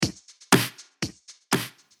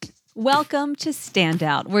Welcome to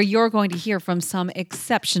Standout, where you're going to hear from some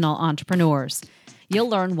exceptional entrepreneurs. You'll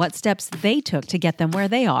learn what steps they took to get them where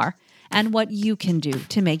they are and what you can do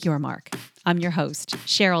to make your mark. I'm your host,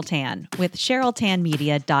 Cheryl Tan, with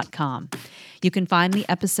CherylTanMedia.com. You can find the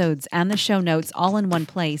episodes and the show notes all in one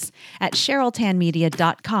place at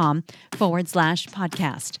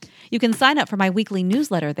CherylTanMedia.com/podcast. You can sign up for my weekly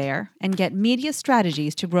newsletter there and get media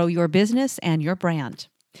strategies to grow your business and your brand.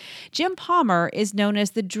 Jim Palmer is known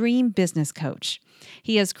as the Dream Business Coach.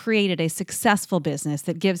 He has created a successful business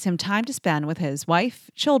that gives him time to spend with his wife,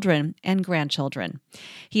 children, and grandchildren.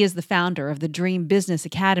 He is the founder of the Dream Business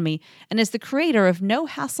Academy and is the creator of No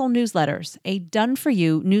Hassle Newsletters, a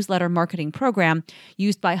done-for-you newsletter marketing program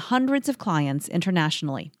used by hundreds of clients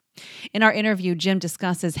internationally. In our interview, Jim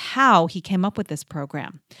discusses how he came up with this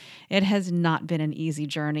program. It has not been an easy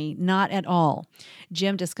journey, not at all.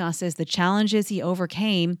 Jim discusses the challenges he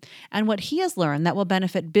overcame and what he has learned that will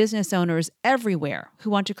benefit business owners everywhere who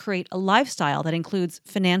want to create a lifestyle that includes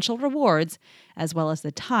financial rewards as well as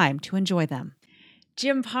the time to enjoy them.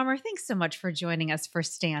 Jim Palmer, thanks so much for joining us for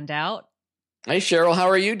Standout. Hey, Cheryl, how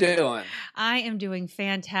are you doing? I am doing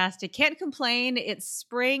fantastic. Can't complain. It's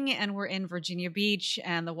spring and we're in Virginia Beach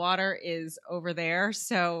and the water is over there.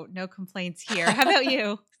 So no complaints here. How about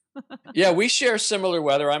you? Yeah, we share similar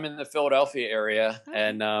weather. I'm in the Philadelphia area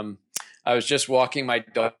and I was just walking my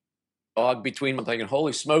dog between them thinking,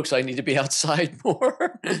 holy smokes, I need to be outside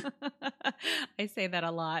more. I say that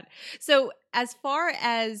a lot. So as far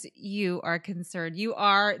as you are concerned, you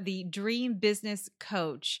are the Dream Business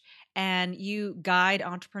Coach and you guide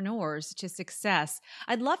entrepreneurs to success.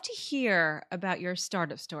 I'd love to hear about your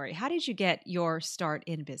startup story. How did you get your start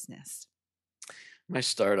in business? My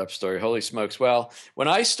startup story, holy smokes. Well, when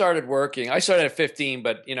I started working, I started at 15,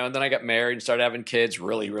 but and then I got married and started having kids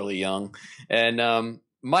really, really young. And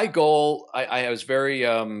my goal, I was very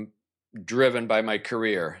driven by my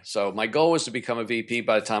career. So my goal was to become a VP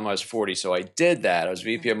by the time I was 40. So I did that. I was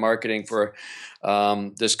VP of marketing for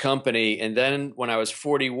this company. And then when I was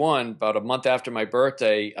 41, about a month after my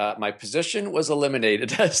birthday, my position was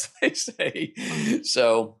eliminated, as they say.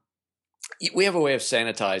 So we have a way of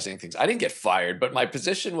sanitizing things. I didn't get fired, but my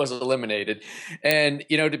position was eliminated. And,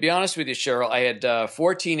 to be honest with you, Cheryl, I had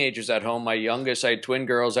 4 teenagers at home. My youngest, I had twin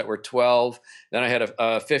girls that were 12. Then I had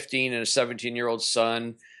a 15 and a 17-year-old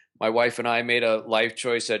son. My wife and I made a life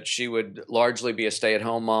choice that she would largely be a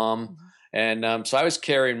stay-at-home mom. And so I was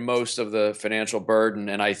carrying most of the financial burden.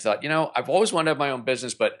 And I thought, I've always wanted to have my own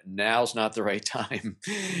business, but now's not the right time,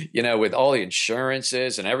 with all the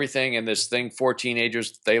insurances and everything and this thing 4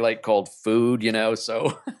 teenagers, they like called food,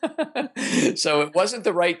 so, so it wasn't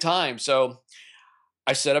the right time. So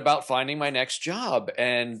I set about finding my next job,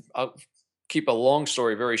 and I'll keep a long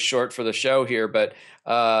story very short for the show here. But,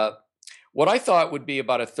 what I thought would be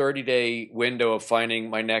about a 30-day window of finding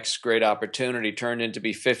my next great opportunity turned into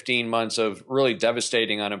be 15 months of really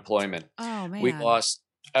devastating unemployment. Oh, man. It was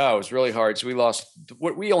really hard. So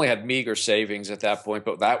we only had meager savings at that point,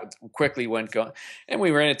 but that quickly went gone. And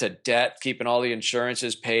we ran into debt, keeping all the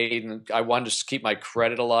insurances paid. And I wanted to keep my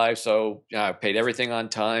credit alive. So I paid everything on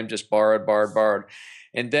time, just borrowed.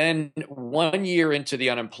 And then 1 year into the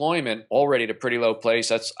unemployment, already at a pretty low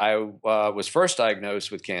place, I was first diagnosed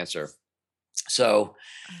with cancer. So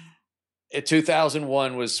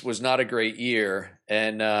 2001 was not a great year.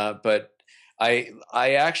 And but I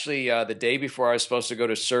actually, the day before I was supposed to go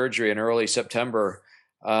to surgery in early September,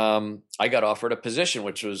 I got offered a position,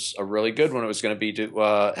 which was a really good one. It was going to be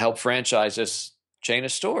to help franchise this chain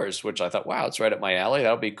of stores, which I thought, wow, it's right up my alley.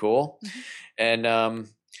 That'll be cool. And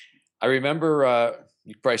I remember,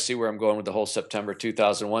 you can probably see where I'm going with the whole September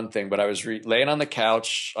 2001 thing, but I was laying on the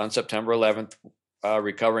couch on September 11th,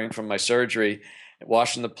 recovering from my surgery,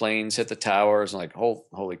 watching the planes hit the towers, and like,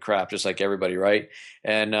 holy crap, just like everybody, right?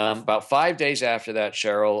 And about 5 days after that,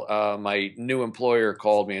 Cheryl, my new employer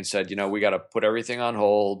called me and said, we got to put everything on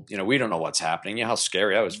hold. We don't know what's happening. How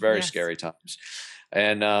scary. That was very scary times.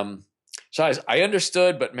 And so I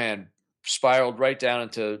understood, but man, spiraled right down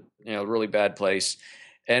into, a really bad place.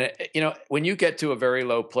 And, when you get to a very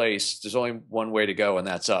low place, there's only one way to go, and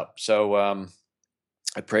that's up. So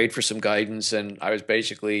I prayed for some guidance, and I was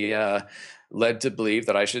basically led to believe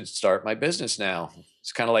that I should start my business now.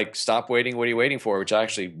 It's kind of like Stop Waiting, What Are You Waiting For?, which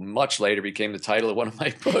actually much later became the title of one of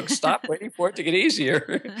my books, Stop Waiting for It to Get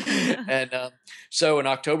Easier. And so in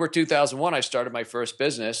October 2001, I started my first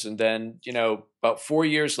business. And then, about 4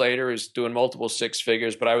 years later, I was doing multiple 6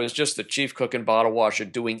 figures, but I was just the chief cook and bottle washer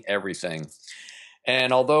doing everything.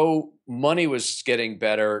 And although money was getting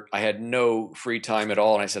better, I had no free time at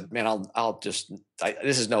all. And I said, man,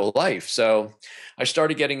 this is no life. So I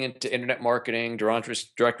started getting into internet marketing,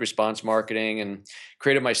 direct response marketing, and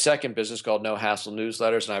created my second business called No Hassle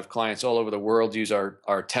Newsletters. And I have clients all over the world use our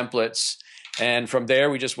templates. And from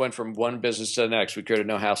there, we just went from one business to the next. We created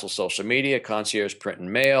No Hassle Social Media, Concierge Print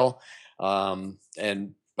and Mail.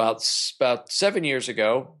 And about 7 years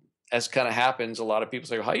ago, as kind of happens, a lot of people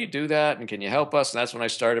say, well, how do you do that? And can you help us? And that's when I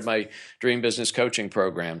started my Dream Business Coaching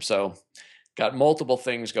program. So got multiple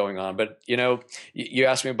things going on. But, you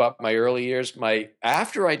asked me about my early years.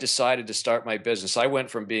 After I decided to start my business, I went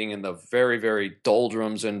from being in the very, very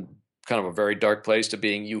doldrums and kind of a very dark place to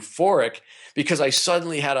being euphoric because I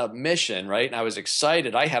suddenly had a mission, right? And I was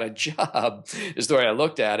excited. I had a job is the way I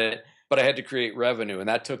looked at it. But I had to create revenue, and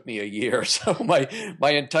that took me a year. So my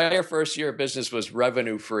entire first year of business was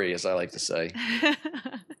revenue free, as I like to say.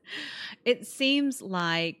 It seems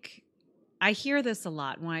like I hear this a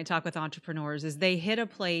lot when I talk with entrepreneurs is they hit a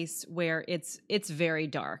place where it's very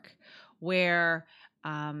dark, where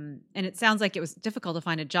and it sounds like it was difficult to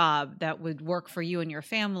find a job that would work for you and your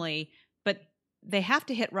family, but they have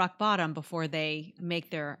to hit rock bottom before they make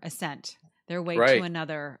their ascent. Their way Right. to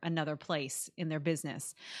another place in their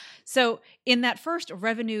business. So in that first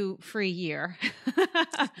revenue-free year,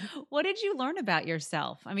 what did you learn about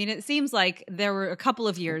yourself? I mean, it seems like there were a couple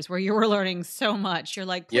of years where you were learning so much. You're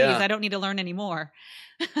like, please, Yeah. I don't need to learn anymore.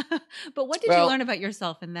 But what did you learn about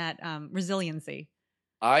yourself in that resiliency?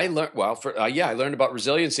 I learned, I learned about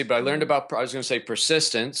resiliency, but I learned about, I was going to say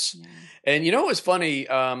persistence. Yeah. And you know what's funny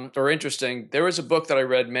or interesting? There was a book that I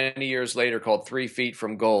read many years later called 3 Feet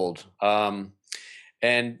from Gold.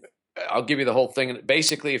 And I'll give you the whole thing.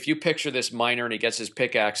 Basically, if you picture this miner and he gets his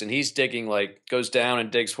pickaxe and he's digging, goes down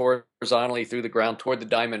and digs horizontally through the ground toward the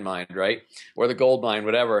diamond mine, right? Or the gold mine,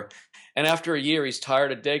 whatever. And after a year, he's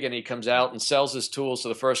tired of digging. He comes out and sells his tools to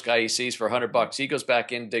the first guy he sees for $100. He goes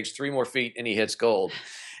back in, digs 3 more feet, and he hits gold.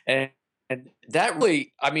 And that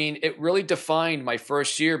really, it really defined my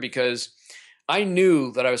first year because I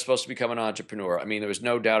knew that I was supposed to become an entrepreneur. There was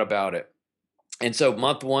no doubt about it. And so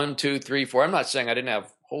month 1, 2, 3, 4, I'm not saying I didn't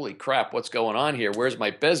have, holy crap, what's going on here? Where's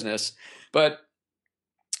my business? But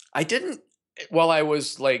I didn't, while I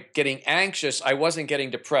was getting anxious, I wasn't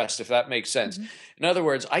getting depressed, if that makes sense. Mm-hmm. In other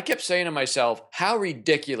words, I kept saying to myself, how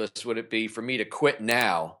ridiculous would it be for me to quit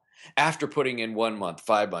now after putting in 1 month,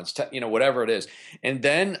 5 months, whatever it is. And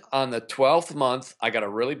then on the 12th month, I got a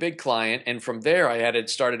really big client. And from there, I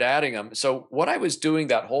started adding them. So what I was doing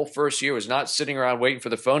that whole first year was not sitting around waiting for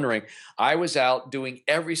the phone to ring. I was out doing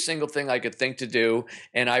every single thing I could think to do.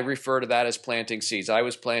 And I refer to that as planting seeds. I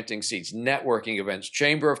was planting seeds, networking events,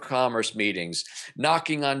 Chamber of Commerce meetings,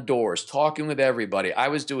 knocking on doors, talking with everybody. I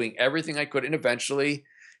was doing everything I could. And eventually,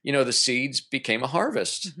 the seeds became a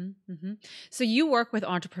harvest. Mm-hmm, mm-hmm. So you work with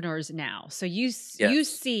entrepreneurs now. So you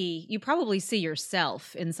probably see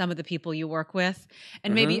yourself in some of the people you work with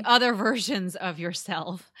and maybe other versions of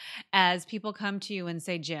yourself as people come to you and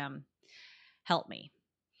say, Jim, help me.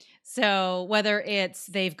 So whether it's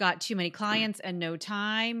they've got too many clients and no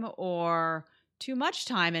time or too much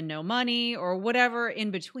time and no money or whatever in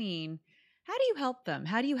between, how do you help them?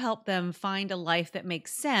 How do you help them find a life that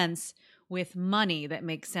makes sense with money that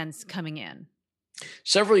makes sense coming in?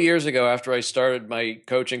 Several years ago, after I started my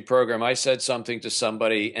coaching program, I said something to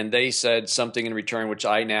somebody and they said something in return, which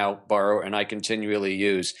I now borrow and I continually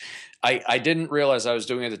use. I didn't realize I was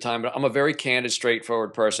doing it at the time, but I'm a very candid,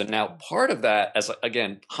 straightforward person. Now, part of that, as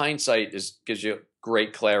again, hindsight gives you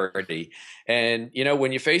great clarity. And,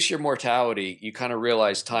 when you face your mortality, you kind of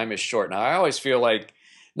realize time is short. Now, I always feel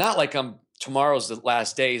not like tomorrow's the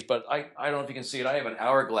last days, but I don't know if you can see it. I have an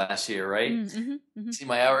hourglass here, right? Mm-hmm, mm-hmm. See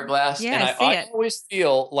my hourglass? Yeah, and I see it. I always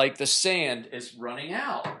feel like the sand is running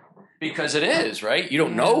out because it is, right? You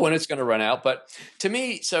don't know when it's going to run out. But to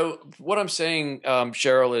me, so what I'm saying,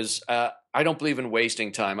 Cheryl, is I don't believe in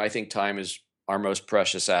wasting time. I think time is our most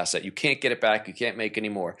precious asset. You can't get it back. You can't make any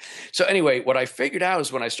more. So anyway, what I figured out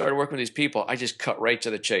is when I started working with these people, I just cut right to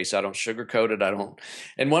the chase. I don't sugarcoat it.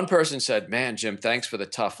 And one person said, man, Jim, thanks for the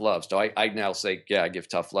tough love. So I now say, yeah, I give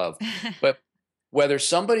tough love. But whether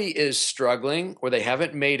somebody is struggling or they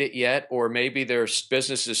haven't made it yet, or maybe their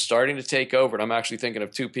business is starting to take over. And I'm actually thinking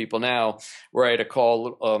of 2 people now where I had a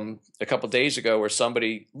call a couple of days ago where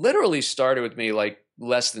somebody literally started with me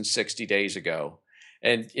less than 60 days ago.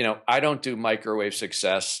 And, I don't do microwave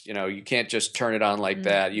success. You can't just turn it on like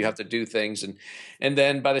that. You have to do things. And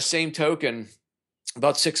then by the same token,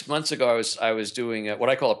 about 6 months ago, I was doing what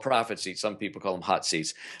I call a profit seat. Some people call them hot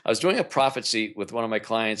seats. I was doing a profit seat with one of my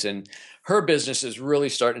clients, and her business is really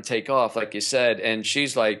starting to take off, like you said. And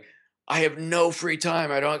she's like, I have no free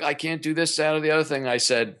time. I can't do this, that, or the other thing. I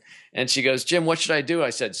said, and she goes, Jim, what should I do? I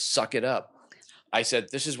said, suck it up. I said,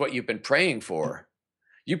 this is what you've been praying for.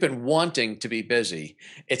 You've been wanting to be busy.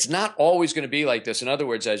 It's not always going to be like this. In other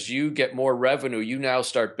words, as you get more revenue, you now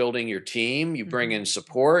start building your team. You bring in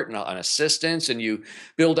support and assistance, and you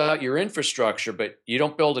build out your infrastructure, but you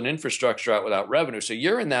don't build an infrastructure out without revenue. So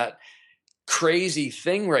you're in that crazy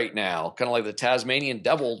thing right now, kind of like the Tasmanian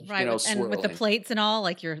devil, right? And swirling. with the plates and all,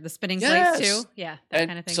 like the spinning plates too. Yeah, that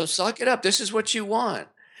kind of thing. So suck it up. This is what you want.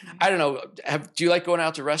 I don't know. Do you like going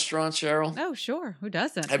out to restaurants, Cheryl? Oh, sure. Who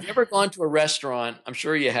doesn't? Have you ever gone to a restaurant? I'm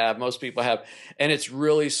sure you have. Most people have. And it's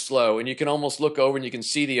really slow. And you can almost look over and you can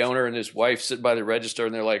see the owner and his wife sitting by the register,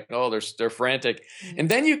 and they're like, oh, they're frantic. Mm-hmm. And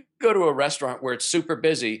then you go to a restaurant where it's super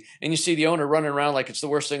busy and you see the owner running around like it's the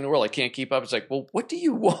worst thing in the world. I can't keep up. It's like, well, what do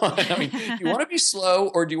you want? I mean, do you want to be slow,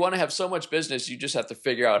 or do you want to have so much business you just have to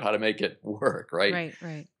figure out how to make it work, right?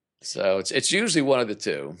 Right. So it's usually one of the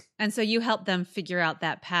two. And so you help them figure out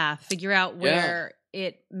that path, figure out where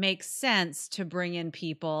it makes sense to bring in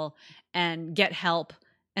people and get help,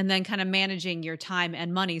 and then kind of managing your time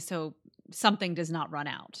and money so something does not run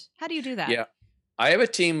out. How do you do that? Yeah. I have a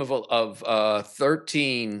team of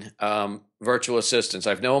 13 virtual assistants.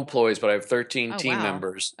 I have no employees, but I have 13 team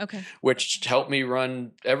members, which help me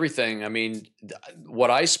run everything. I mean,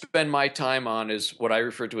 what I spend my time on is what I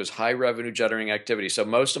refer to as high revenue generating activity. So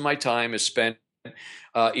most of my time is spent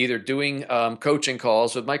either doing coaching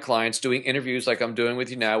calls with my clients, doing interviews like I'm doing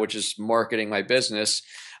with you now, which is marketing my business.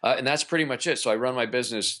 And that's pretty much it. So I run my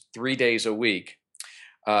business 3 days a week.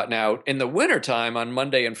 Now, in the wintertime, on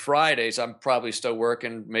Monday and Fridays, I'm probably still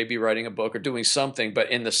working, maybe writing a book or doing something.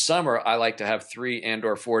 But in the summer, I like to have 3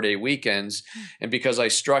 and/or 4-day weekends. And because I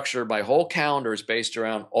structure my whole calendar is based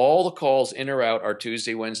around all the calls in or out are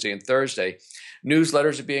Tuesday, Wednesday, and Thursday.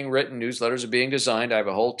 Newsletters are being written. Newsletters are being designed. I have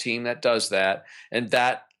a whole team that does that. And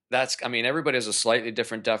that's, I mean, everybody has a slightly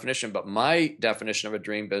different definition. But my definition of a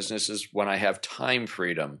dream business is when I have time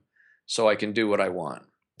freedom so I can do what I want.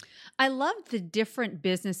 I love the different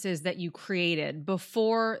businesses that you created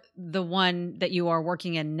before the one that you are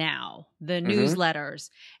working in now, the newsletters.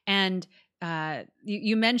 And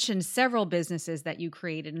you mentioned several businesses that you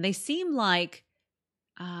created, and they seem like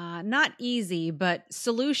not easy, but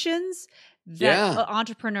solutions that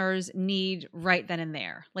entrepreneurs need right then and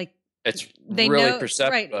there. Like, it's really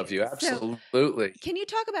perceptive of you. Absolutely. So, can you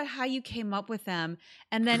talk about how you came up with them,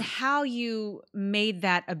 and then how you made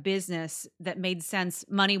that a business that made sense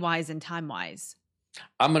money-wise and time-wise?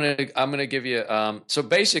 I'm gonna give you. So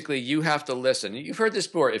basically, you have to listen. You've heard this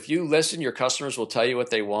before. If you listen, your customers will tell you what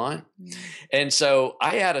they want. And so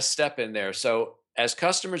I had a step in there. So as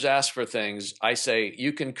customers ask for things, I say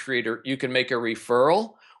you can make a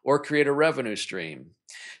referral or create a revenue stream.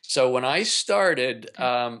 So when I started,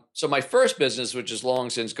 so my first business, which is long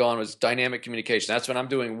since gone, was dynamic communication. That's when I'm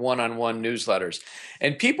doing one-on-one newsletters.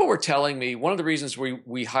 And people were telling me, one of the reasons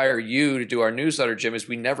we hire you to do our newsletter, Jim, is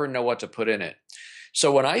we never know what to put in it.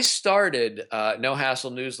 So when I started No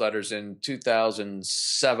Hassle Newsletters in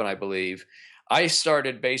 2007, I believe, I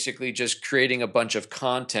started basically just creating a bunch of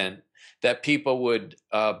content that people would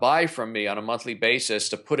buy from me on a monthly basis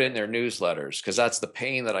to put in their newsletters, because that's the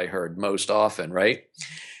pain that I heard most often, right?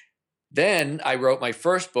 Then I wrote my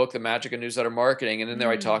first book, The Magic of Newsletter Marketing, and in there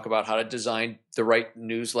I talk about how to design the right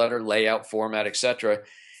newsletter, layout, format, etc.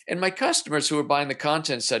 And my customers who were buying the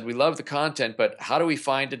content said, we love the content, but how do we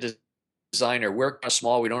find a designer? We're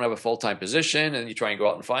small, we don't have a full-time position, and you try and go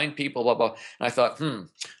out and find people, blah, blah. And I thought,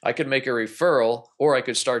 I could make a referral, or I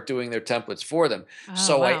could start doing their templates for them.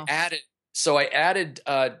 I added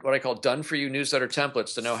what I call done-for-you newsletter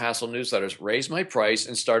templates to No Hassle Newsletters, raised my price,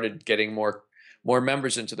 and started getting more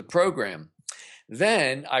members into the program.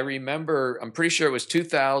 Then I remember, I'm pretty sure it was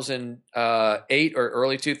 2008 or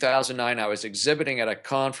early 2009, I was exhibiting at a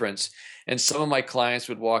conference, and some of my clients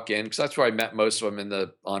would walk in, because that's where I met most of them in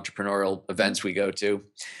the entrepreneurial events we go to.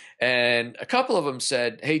 And a couple of them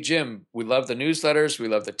said, hey, Jim, we love the newsletters, we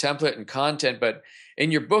love the template and content, but in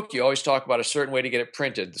your book, you always talk about a certain way to get it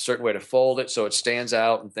printed, a certain way to fold it so it stands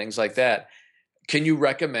out and things like that. Can you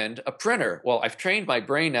recommend a printer? Well, I've trained my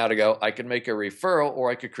brain now to go, I could make a referral, or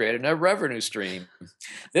I could create a revenue stream.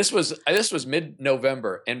 This was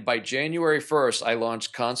mid-November, and by January 1st, I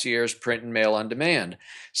launched Concierge Print and Mail on Demand.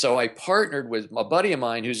 So I partnered with a buddy of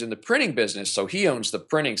mine who's in the printing business, so he owns the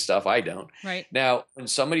printing stuff, I don't. Right. Now, when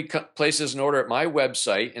somebody places an order at my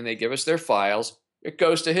website and they give us their files, it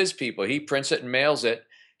goes to his people. He prints it and mails it.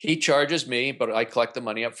 He charges me, but I collect the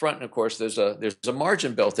money up front. And of course, there's a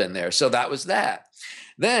margin built in there. So that was that.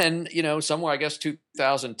 Then, somewhere, I guess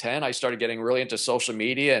 2010, I started getting really into social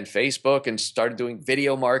media and Facebook and started doing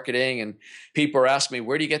video marketing. And people were asking me,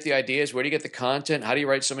 where do you get the ideas? Where do you get the content? How do you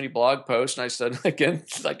write so many blog posts? And I said, again,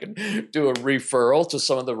 I can do a referral to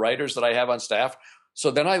some of the writers that I have on staff. So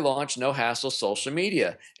then I launched No Hassle Social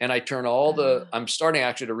Media, and I turn I'm starting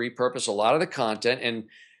actually to repurpose a lot of the content. And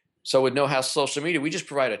so with No Hassle Social Media, we just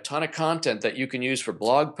provide a ton of content that you can use for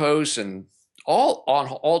blog posts and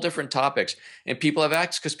all different topics. And people have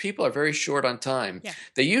access because people are very short on time. Yeah.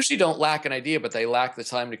 They usually don't lack an idea, but they lack the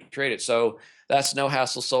time to create it. So that's No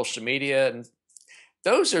Hassle Social Media. And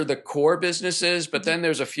those are the core businesses, but then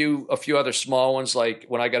there's a few other small ones, like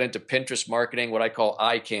when I got into Pinterest marketing, what I call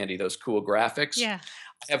eye candy, those cool graphics. Yeah.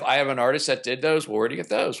 I have an artist that did those. Well, where do you get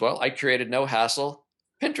those? Well, I created No Hassle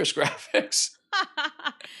Pinterest graphics.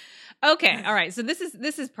 Okay. All right. So this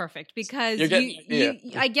is perfect because I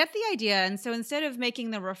get the idea. And so instead of making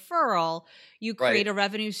the referral, you create a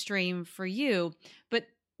revenue stream for you, but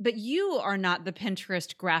you are not the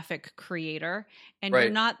Pinterest graphic creator, and you're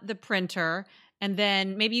not the printer. And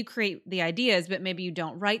then maybe you create the ideas, but maybe you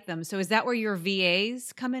don't write them. So is that where your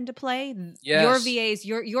VAs come into play? Yes. Your VAs,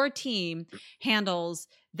 your team handles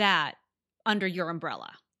that under your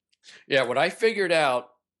umbrella. Yeah. What I figured out,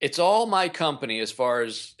 it's all my company as far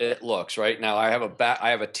as it looks right now. I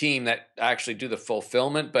have a team that actually do the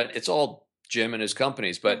fulfillment, but it's all Jim and his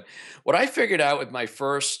companies. But what I figured out with my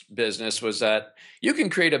first business was that you can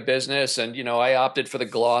create a business, and I opted for the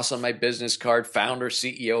gloss on my business card, founder,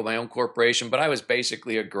 CEO of my own corporation, but I was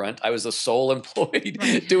basically a grunt. I was the sole employee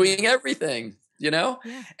doing everything,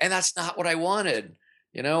 and that's not what I wanted,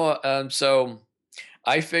 so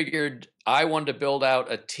I figured I wanted to build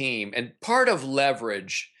out a team, and part of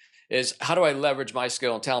leverage is how do I leverage my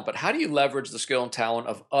skill and talent, but how do you leverage the skill and talent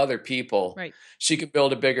of other people so you can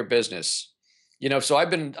build a bigger business? So I've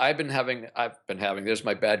been having, there's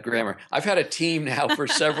my bad grammar. I've had a team now for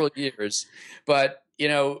several years, but,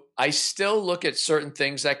 I still look at certain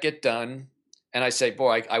things that get done and I say,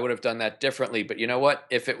 boy, I would have done that differently. But you know what?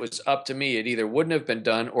 If it was up to me, it either wouldn't have been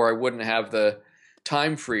done or I wouldn't have the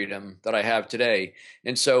time freedom that I have today.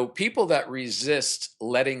 And so people that resist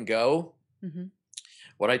letting go,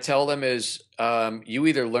 what I tell them is you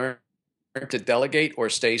either learn to delegate or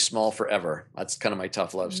stay small forever. That's kind of my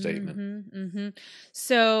tough love statement.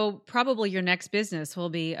 So probably your next business will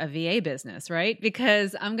be a VA business, right?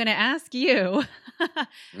 Because I'm going to ask you,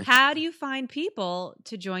 how do you find people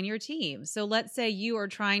to join your team? So let's say you are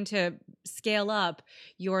trying to scale up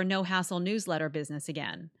your No Hassle newsletter business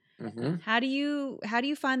again. How do you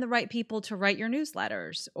find the right people to write your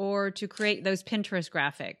newsletters or to create those Pinterest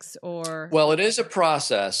graphics? Well, it is a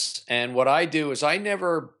process, and what I do is I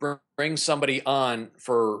never bring somebody on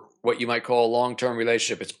for what you might call a long-term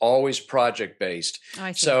relationship. It's always project-based.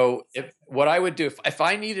 So what I would do if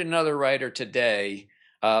I need another writer today,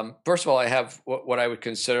 first of all, I have what I would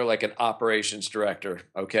consider like an operations director.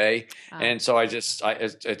 Okay. And so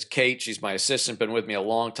it's Kate. She's my assistant, been with me a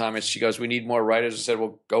long time. And she goes, we need more writers. I said,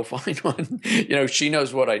 well, go find one. She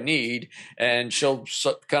knows what I need and she'll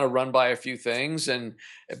kind of run by a few things.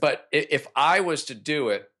 But if I was to do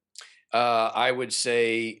it, I would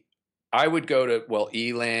say I would go to,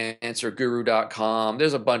 Elance or guru.com.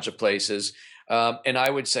 There's a bunch of places. And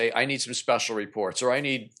I would say, I need some special reports, or I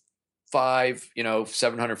need 5,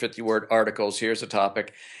 750 word articles. Here's the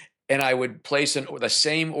topic. And I would place the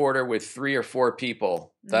same order with 3 or 4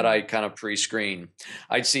 people that I kind of pre-screen.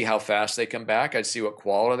 I'd see how fast they come back. I'd see what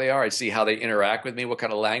quality they are. I'd see how they interact with me, what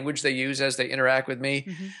kind of language they use as they interact with me.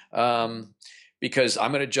 Because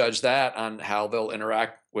I'm going to judge that on how they'll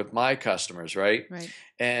interact with my customers, right?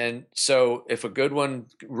 And so if a good one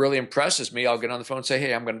really impresses me, I'll get on the phone and say,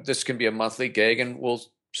 hey, this can be a monthly gig, and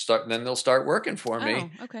then they'll start working for me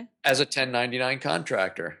as a 1099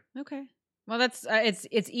 contractor. Okay. Well, that's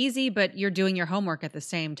it's easy, but you're doing your homework at the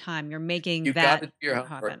same time. You've got to do your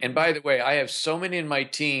homework. And by the way, I have so many in my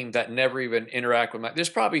team that never even interact with there's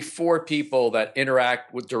probably 4 people that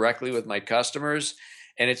interact directly with my customers.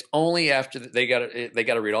 And it's only after they got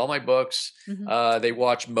to read all my books. They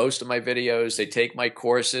watch most of my videos. They take my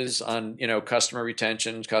courses on, customer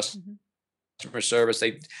retention, customer service.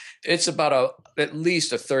 It's about at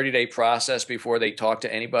least a 30-day process before they talk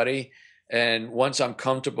to anybody. And once I'm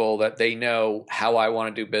comfortable that they know how I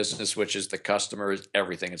want to do business, which is the customer is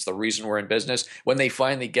everything. It's the reason we're in business. When they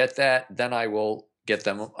finally get that, then I will get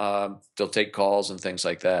them. They'll take calls and things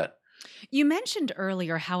like that. You mentioned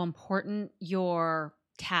earlier how important your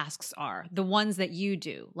tasks are, the ones that you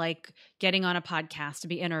do, like getting on a podcast to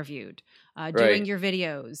be interviewed, doing Right. your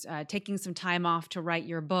videos, taking some time off to write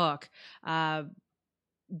your book,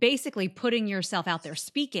 basically putting yourself out there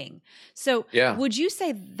speaking. So Yeah. would you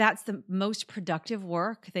say that's the most productive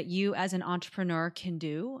work that you as an entrepreneur can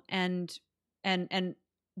do? And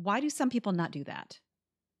why do some people not do that?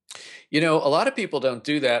 A lot of people don't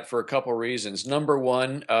do that for a couple reasons. Number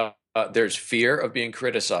one, there's fear of being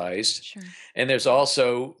criticized, Sure. and there's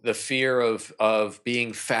also the fear of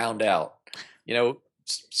being found out.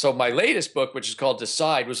 So my latest book, which is called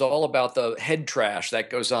Decide, was all about the head trash that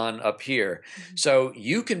goes on up here. Mm-hmm. So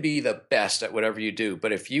you can be the best at whatever you do,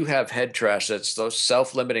 but if you have head trash, that's those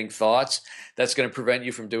self-limiting thoughts, that's going to prevent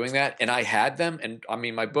you from doing that. And I had them. And I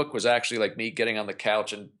mean, my book was actually like me getting on the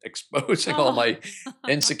couch and exposing all my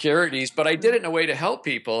insecurities, but I did it in a way to help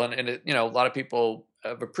people. And a lot of people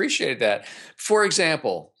have appreciated that. For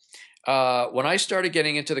example, when I started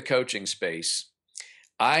getting into the coaching space,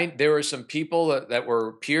 there were some people that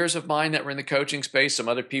were peers of mine that were in the coaching space, some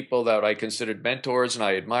other people that I considered mentors, and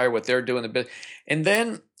I admire what they're doing. And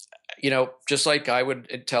then, just like I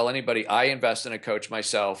would tell anybody, I invest in a coach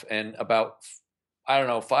myself. And about,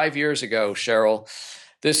 5 years ago, Cheryl,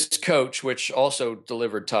 this coach, which also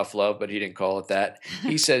delivered tough love, but he didn't call it that,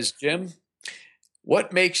 he says, Jim,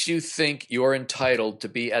 what makes you think you're entitled to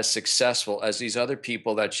be as successful as these other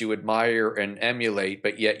people that you admire and emulate,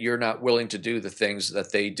 but yet you're not willing to do the things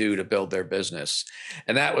that they do to build their business?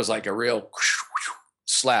 And that was like a real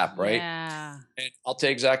slap, right? Yeah. And I'll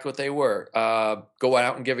tell you exactly what they were. Go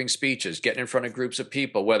out and giving speeches, getting in front of groups of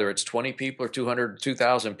people, whether it's 20 people or 200,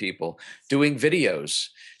 2,000 people, doing videos,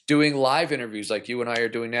 doing live interviews like you and I are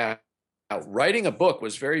doing now. Writing a book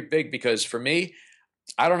was very big because for me,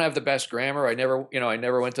 I don't have the best grammar. I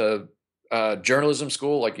never went to journalism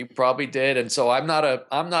school like you probably did, and so I'm not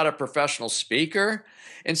a professional speaker.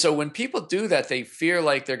 And so when people do that, they fear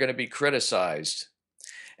like they're going to be criticized.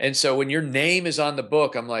 And so when your name is on the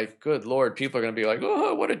book, I'm like, good Lord, people are going to be like,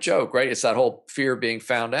 oh, what a joke, right? It's that whole fear of being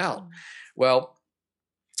found out. Well,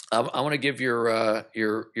 I want to give your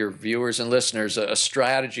viewers and listeners a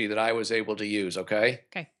strategy that I was able to use. Okay.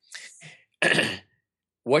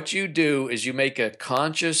 What you do is you make a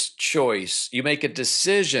conscious choice. You make a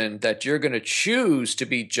decision that you're going to choose to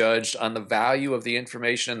be judged on the value of the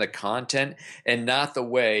information and the content and not the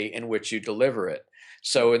way in which you deliver it.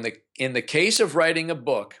 So in the case of writing a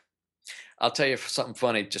book, I'll tell you something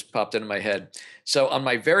funny just popped into my head. So on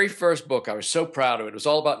my very first book, I was so proud of it. It was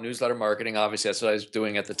all about newsletter marketing. Obviously, that's what I was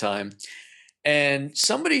doing at the time. And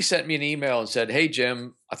somebody sent me an email and said, hey,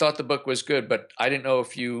 Jim, I thought the book was good, but I didn't know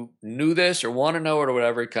if you knew this or want to know it or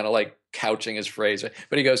whatever, kind of like couching his phrase.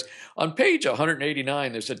 But he goes, on page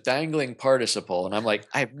 189, there's a dangling participle. And I'm like,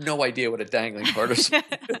 I have no idea what a dangling participle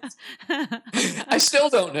is. I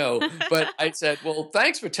still don't know. But I said, well,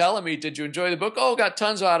 thanks for telling me. Did you enjoy the book? Oh, got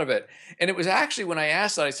tons out of it. And it was actually when I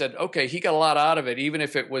asked that, I said, okay, he got a lot out of it, even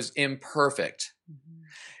if it was imperfect.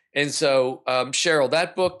 And so, Cheryl,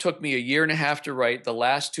 that book took me 1.5 years to write. The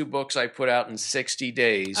last 2 books I put out in 60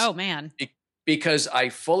 days. Oh, man. Because I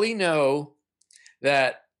fully know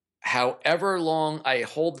that however long I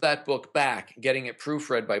hold that book back, getting it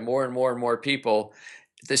proofread by more and more and more people,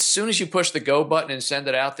 as soon as you push the go button and send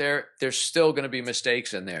it out there, there's still going to be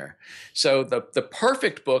mistakes in there. So the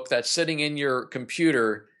perfect book that's sitting in your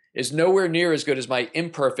computer is nowhere near as good as my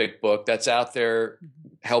imperfect book that's out there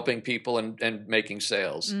helping people and making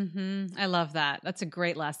sales. Mm-hmm. I love that. That's a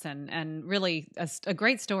great lesson and really a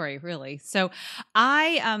great story, really. So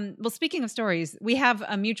well, speaking of stories, we have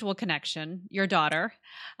a mutual connection, your daughter,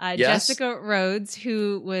 Yes. Jessica Rhodes,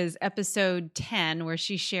 who was episode 10, where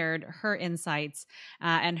she shared her insights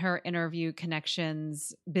and her interview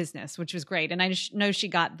connections business, which was great. And I know she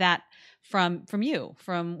got that from you,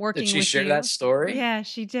 from working with you. Did she share that story? Yeah,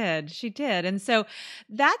 she did. She did. And so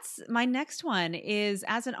that's my next one is,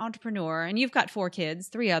 as an entrepreneur, and you've got 4 kids,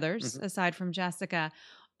 3 others aside from Jessica.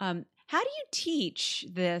 How do you teach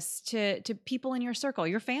this to people in your circle,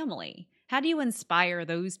 your family? How do you inspire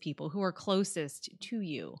those people who are closest to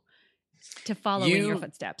you to follow in your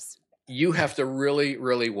footsteps? You have to really,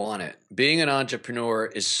 really want it. Being an entrepreneur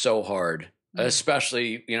is so hard,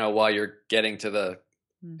 especially, while you're getting to the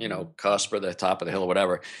cusp or the top of the hill or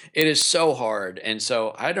whatever. It is so hard. And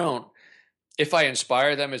so if I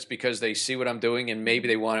inspire them, it's because they see what I'm doing and maybe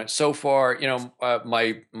they want it. So far,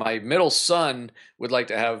 my middle son would like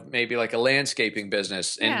to have maybe like a landscaping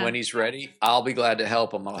business. And when he's ready, I'll be glad to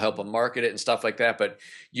help him. I'll help him market it and stuff like that. But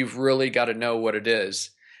you've really got to know what it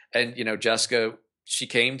is. And, Jessica she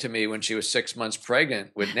came to me when she was 6 months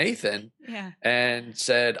pregnant with Nathan Yeah. and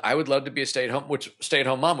said, I would love to be a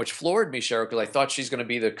stay-at-home mom, which floored me, Cheryl, because I thought she's going to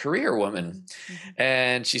be the career woman. Mm-hmm.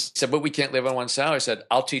 And she said, but we can't live on one salary. I said,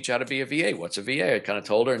 I'll teach you how to be a VA. What's a VA? I kind of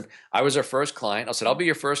told her, and I was her first client. I said, I'll be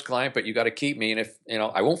your first client, but you got to keep me. And if,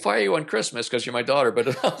 I won't fire you on Christmas because you're my daughter,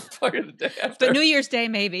 but I'll fire you the day after. But New Year's Day,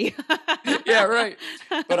 maybe. Yeah, right.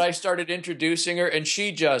 But I started introducing her, and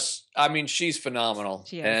she's phenomenal.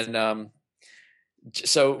 She is. And,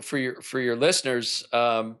 so for your listeners,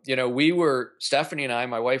 Stephanie and I,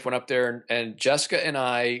 my wife, went up there, and Jessica and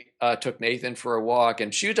I took Nathan for a walk,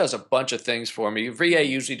 and she does a bunch of things for me. VA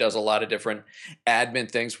usually does a lot of different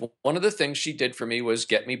admin things. One of the things she did for me was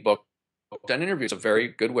get me booked on interviews. A very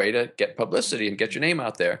good way to get publicity and get your name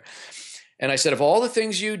out there. And I said, of all the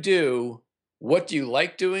things you do, what do you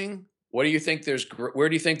like doing? Where do you think there's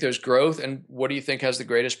growth, and what do you think has the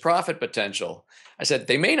greatest profit potential? I said,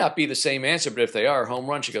 they may not be the same answer, but if they are, home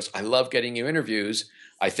run. She goes, I love getting you interviews.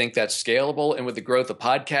 I think that's scalable. And with the growth of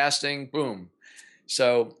podcasting, boom.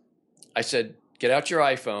 So I said, get out your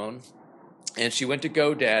iPhone. And she went to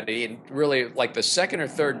GoDaddy, and really like the second or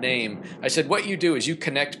third name, I said, what you do is you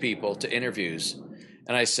connect people to interviews.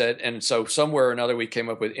 And I said, and so somewhere or another, we came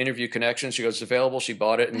up with Interview Connections. She goes, it's available. She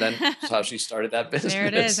bought it. And then that's how she started that business. There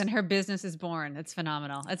it is. And her business is born. That's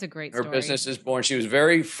phenomenal. That's a great story. Her business is born. She was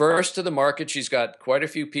very first to the market. She's got quite a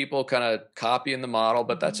few people kind of copying the model,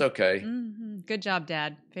 but that's okay. Mm-hmm. Good job,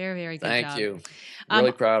 Dad. Very, very good job. Thank you.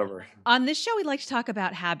 Really proud of her. On this show, we like to talk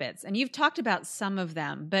about habits, and you've talked about some of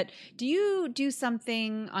them, but do you do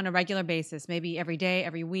something on a regular basis, maybe every day,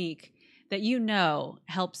 every week, that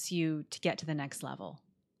helps you to get to the next level?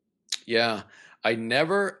 Yeah. I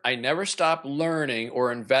never stop learning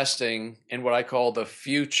or investing in what I call the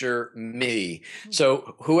future me.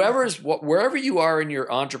 So wherever you are in your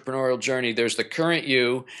entrepreneurial journey, there's the current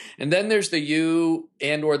you, and then there's the you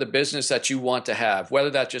and or the business that you want to have,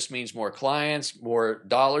 whether that just means more clients, more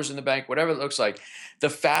dollars in the bank, whatever it looks like. The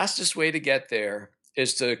fastest way to get there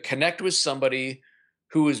is to connect with somebody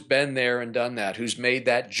who has been there and done that, who's made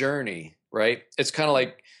that journey, right? It's kind of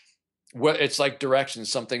like, it's like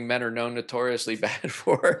directions, something men are known notoriously bad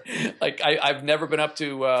for. Like I've never been up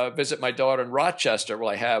to visit my daughter in Rochester. Well,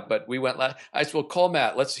 I have, but we went last. I said, well, call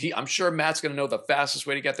Matt. I'm sure Matt's going to know the fastest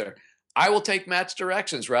way to get there. I will take Matt's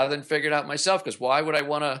directions rather than figure it out myself, because why would I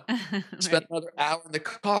want to spend another hour in the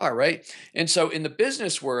car, right? And so in the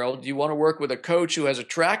business world, you want to work with a coach who has a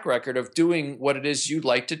track record of doing what it is you'd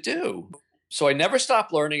like to do. So I never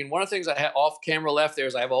stop learning. And one of the things I have off camera left there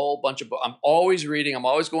is I have a whole bunch of books. I'm always reading. I'm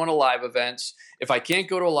always going to live events. If I can't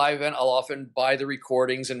go to a live event, I'll often buy the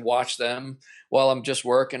recordings and watch them while I'm just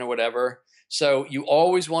working or whatever. So you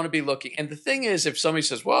always want to be looking. And the thing is, if somebody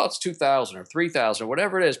says, well, it's 2,000 or 3,000 or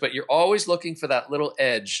whatever it is, but you're always looking for that little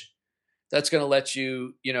edge that's going to let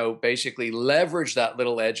you, basically leverage that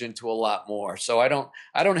little edge into a lot more. So I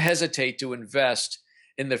don't hesitate to invest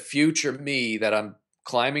in the future me that I'm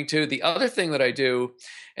climbing to. The other thing that I do,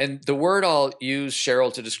 and the word I'll use,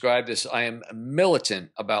 Cheryl, to describe this, I am militant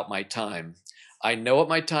about my time. I know what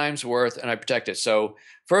my time's worth, and I protect it. So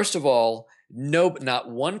first of all, not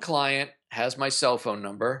one client has my cell phone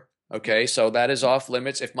number. Okay, so that is off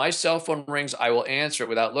limits. If my cell phone rings, I will answer it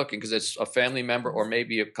without looking because it's a family member or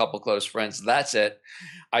maybe a couple close friends. That's it.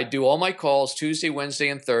 I do all my calls Tuesday, Wednesday,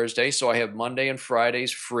 and Thursday. So I have Monday and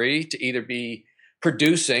Fridays free to either be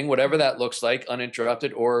producing, whatever that looks like,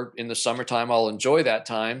 uninterrupted, or in the summertime, I'll enjoy that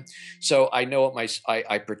time. So I know what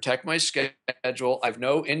I protect my schedule. I've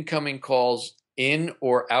no incoming calls in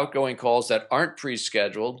or outgoing calls that aren't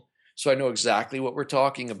pre-scheduled. So I know exactly what we're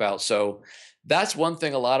talking about. So that's one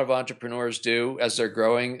thing a lot of entrepreneurs do as they're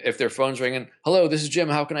growing. If their phone's ringing, hello, this is Jim.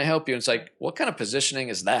 How can I help you? And it's like, what kind of positioning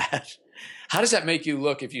is that? How does that make you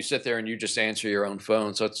look if you sit there and you just answer your own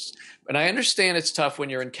phone? And I understand it's tough when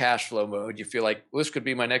you're in cash flow mode. You feel like, well, this could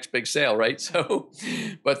be my next big sale, right? So,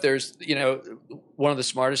 but there's, one of the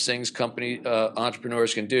smartest things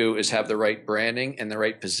entrepreneurs can do is have the right branding and the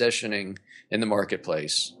right positioning in the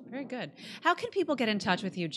marketplace. Very good. How can people get in touch with you,